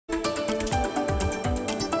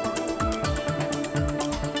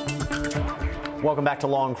Welcome back to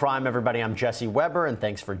Law and Crime, everybody. I'm Jesse Weber, and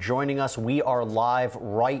thanks for joining us. We are live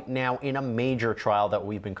right now in a major trial that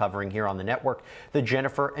we've been covering here on the network, the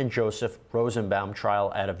Jennifer and Joseph Rosenbaum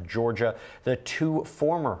trial out of Georgia. The two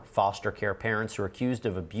former foster care parents who are accused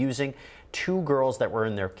of abusing two girls that were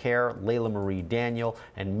in their care, Layla Marie Daniel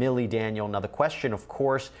and Millie Daniel. Now, the question, of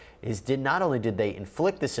course, is not only did they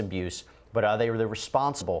inflict this abuse, but are they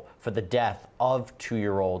responsible for the death of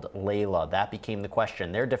 2-year-old Layla? That became the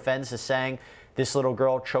question. Their defense is saying this little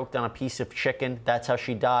girl choked on a piece of chicken. That's how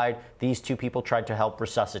she died. These two people tried to help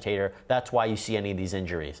resuscitate her. That's why you see any of these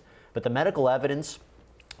injuries. But the medical evidence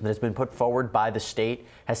that has been put forward by the state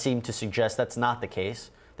has seemed to suggest that's not the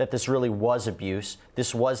case, that this really was abuse,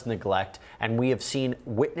 this was neglect, and we have seen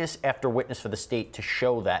witness after witness for the state to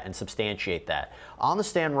show that and substantiate that. On the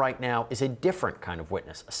stand right now is a different kind of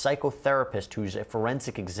witness, a psychotherapist who's a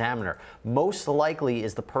forensic examiner. Most likely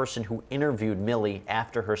is the person who interviewed Millie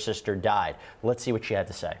after her sister died. Let's see what she had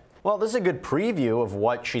to say. Well, this is a good preview of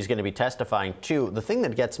what she's going to be testifying to. The thing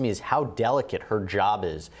that gets me is how delicate her job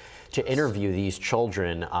is to interview these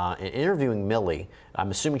children. Interviewing Millie,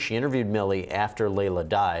 I'm assuming she interviewed Millie after Layla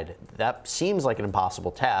died. That seems like an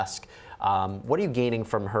impossible task. What are you gaining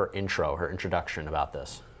from her introduction about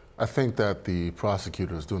this? I think that the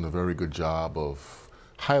prosecutor is doing a very good job of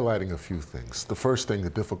highlighting a few things. The first thing,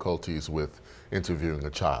 the difficulties with interviewing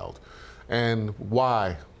a child and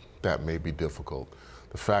why that may be difficult.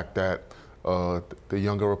 The fact that the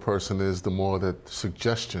younger a person is, the more that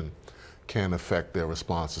suggestion can affect their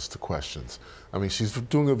responses to questions. I mean, she's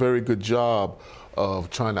doing a very good job of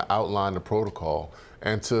trying to outline the protocol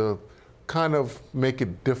and to kind of make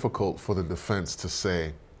it difficult for the defense to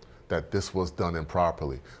say that this was done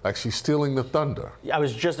improperly. Like she's stealing the thunder. I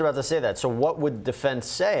was just about to say that. So what would defense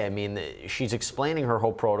say? I mean, she's explaining her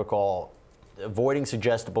whole protocol, avoiding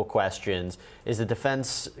suggestible questions. Is the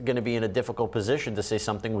defense going to be in a difficult position to say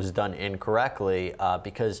something was done incorrectly?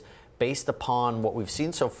 Because based upon what we've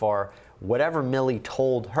seen so far, whatever Millie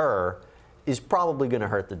told her is probably going to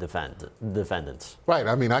hurt the defendants. Right.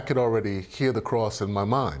 I mean, I could already hear the cross in my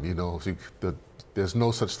mind. You know, there's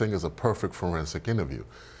no such thing as a perfect forensic interview.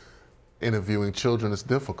 Interviewing children is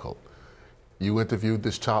difficult. You interviewed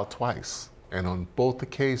this child twice, and on both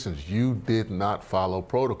occasions, you did not follow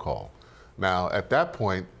protocol. Now, at that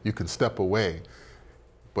point, you can step away,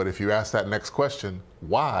 but if you ask that next question,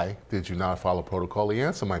 why did you not follow protocol, the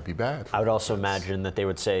answer might be bad. I would also imagine that they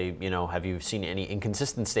would say, you know, have you seen any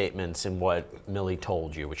inconsistent statements in what Millie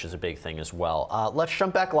told you, which is a big thing as well. Let's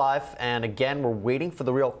jump back live, and again, we're waiting for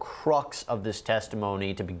the real crux of this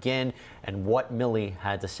testimony to begin and what Millie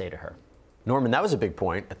had to say to her. Norman, that was a big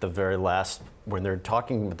point at the very last, when they're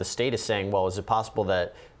talking with the state is saying, well, is it possible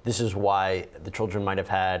that this is why the children might have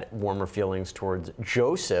had warmer feelings towards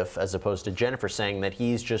Joseph as opposed to Jennifer, saying that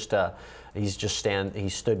he stood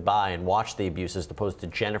by and watched the abuse, as opposed to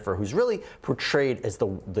Jennifer, who's really portrayed as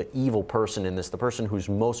the evil person in this, the person who's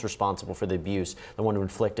most responsible for the abuse, the one who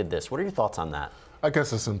inflicted this. What are your thoughts on that? I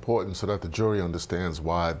guess it's important so that the jury understands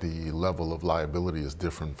why the level of liability is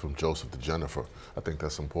different from Joseph to Jennifer. I think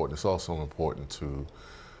that's important. It's also important to,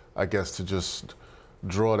 I guess, to just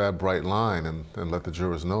draw that bright line and let the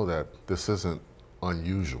jurors know that this isn't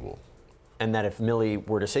unusual. And that if Millie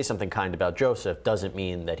were to say something kind about Joseph, doesn't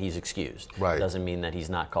mean that he's excused. Right. Doesn't mean that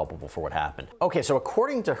he's not culpable for what happened. Okay, so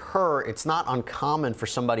according to her, it's not uncommon for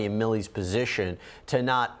somebody in Millie's position to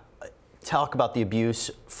not talk about the abuse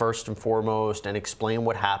first and foremost and explain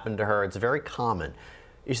what happened to her. It's very common.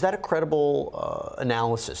 Is that a credible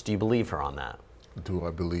analysis? Do you believe her on that? Do I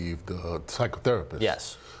believe the psychotherapist?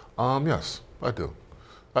 Yes. Yes, I do.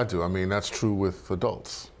 I do. I mean, that's true with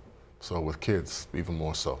adults. So with kids, even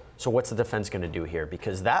more so. So what's the defense going to do here?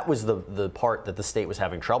 Because that was the part that the state was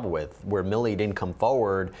having trouble with, where Millie didn't come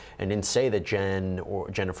forward and didn't say that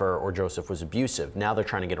Jennifer or Joseph was abusive. Now they're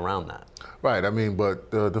trying to get around that. Right. I mean, but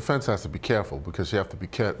the defense has to be careful, because you have to be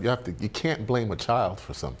careful. You can't blame a child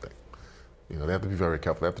for something. You know, they have to be very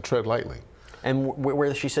careful. They have to tread lightly. And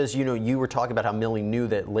where she says, you know, you were talking about how Millie knew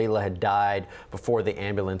that Layla had died before the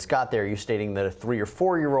ambulance got there. You're stating that a 3- or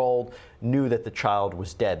 4-year-old knew that the child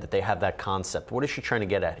was dead, that they have that concept. What is she trying to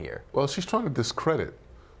get at here? Well, she's trying to discredit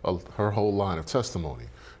her whole line of testimony.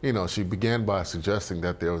 You know, she began by suggesting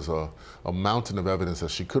that there was a mountain of evidence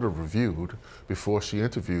that she could have reviewed before she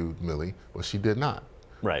interviewed Millie, but she did not.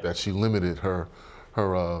 Right. That she limited her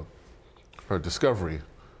discovery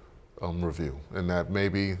review, and that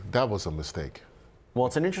maybe that was a mistake. Well,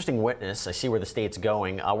 it's an interesting witness. I see where the state's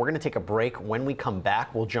going. We're going to take a break. When we come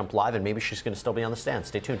back, we'll jump live, and maybe she's going to still be on the stand.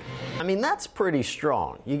 Stay tuned. I mean, that's pretty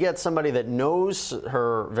strong. You get somebody that knows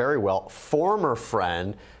her very well, former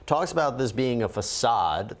friend, talks about this being a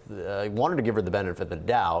facade, wanted to give her the benefit of the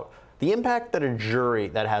doubt. The impact that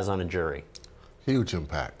that has on a jury. Huge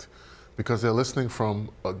impact, because they're listening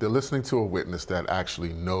to a witness that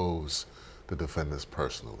actually knows the defendants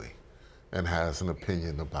personally and has an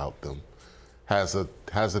opinion about them. Has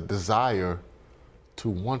a desire to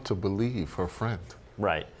want to believe her friend.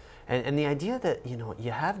 Right. And the idea that,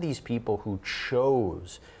 you have these people who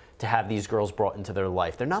chose to have these girls brought into their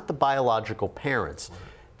life. They're not the biological parents. Right.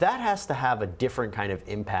 That has to have a different kind of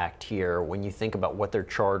impact here when you think about what they're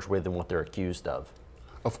charged with and what they're accused of.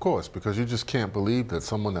 Of course, because you just can't believe that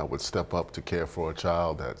someone that would step up to care for a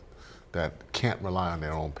child that can't rely on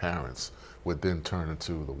their own parents would then turn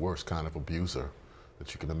into the worst kind of abuser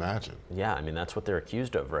that you can imagine. Yeah, I mean, that's what they're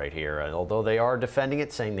accused of right here. Although they are defending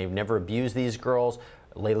it, saying they've never abused these girls,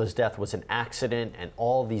 Layla's death was an accident, and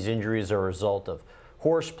all these injuries are a result of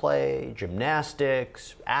horseplay,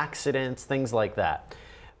 gymnastics, accidents, things like that.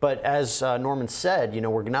 But as Norman said,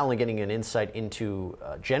 we're not only getting an insight into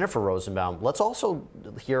Jennifer Rosenbaum, let's also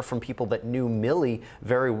hear from people that knew Millie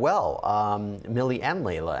very well, Millie and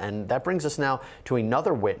Layla. And that brings us now to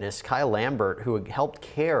another witness, Kyle Lambert, who helped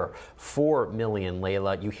care for Millie and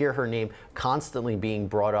Layla. You hear her name constantly being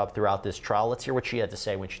brought up throughout this trial. Let's hear what she had to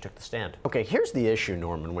say when she took the stand. Okay, here's the issue,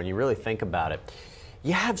 Norman, when you really think about it.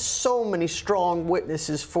 You have so many strong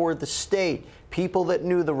witnesses for the state, people that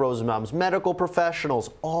knew the Rosenbaums, medical professionals,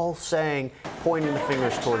 all pointing the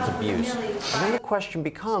fingers towards abuse. And then the question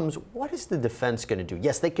becomes, what is the defense going to do?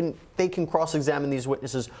 Yes, they can cross-examine these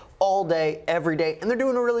witnesses all day, every day, and they're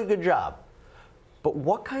doing a really good job. But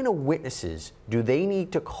what kind of witnesses do they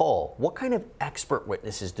need to call? What kind of expert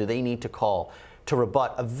witnesses do they need to call to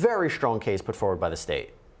rebut a very strong case put forward by the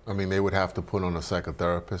state? I mean, they would have to put on a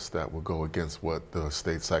psychotherapist that would go against what the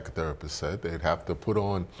state psychotherapist said. They'd have to put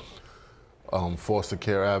on foster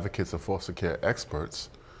care advocates or foster care experts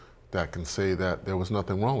that can say that there was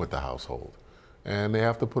nothing wrong with the household. And they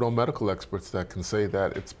have to put on medical experts that can say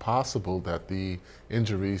that it's possible that the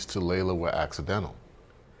injuries to Layla were accidental.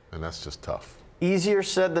 And that's just tough. Easier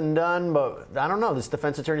said than done, but I don't know. This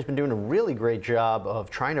defense attorney's been doing a really great job of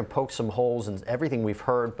trying to poke some holes in everything we've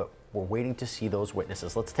heard, but we're waiting to see those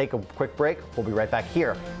witnesses. Let's take a quick break. We'll be right back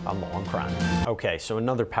here on Law and Crime. Okay, so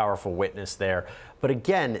another powerful witness there. But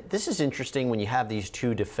again, this is interesting when you have these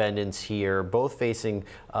two defendants here, both facing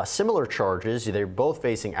similar charges. They're both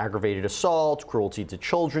facing aggravated assault, cruelty to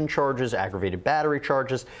children charges, aggravated battery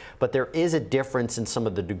charges. But there is a difference in some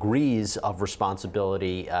of the degrees of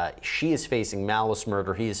responsibility. She is facing malice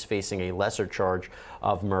murder. He is facing a lesser charge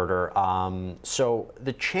of murder. So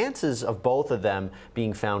the chances of both of them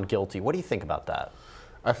being found guilty, what do you think about that?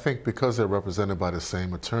 I think because they're represented by the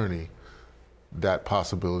same attorney, that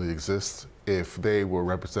possibility exists. If they were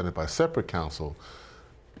represented by separate counsel,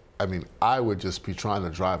 I mean, I would just be trying to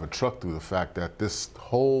drive a truck through the fact that this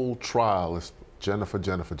whole trial is Jennifer,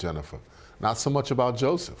 Jennifer, Jennifer. Not so much about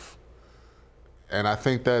Joseph. And I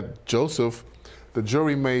think that Joseph, the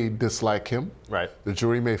jury may dislike him. Right. The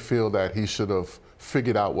jury may feel that he should have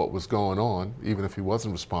figured out what was going on, even if he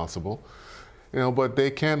wasn't responsible. But they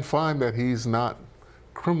can find that he's not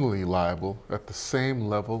criminally liable at the same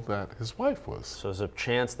level that his wife was. So there's a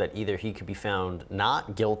chance that either he could be found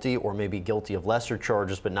not guilty or maybe guilty of lesser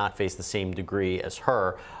charges but not face the same degree as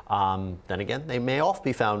her. Then again, they may all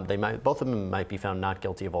be found, both of them might be found not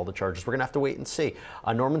guilty of all the charges. We're going to have to wait and see.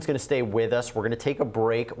 Norman's going to stay with us. We're going to take a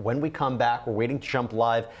break. When we come back, we're waiting to jump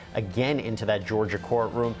live again into that Georgia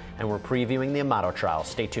courtroom, and we're previewing the Amato trial.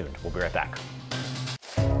 Stay tuned. We'll be right back.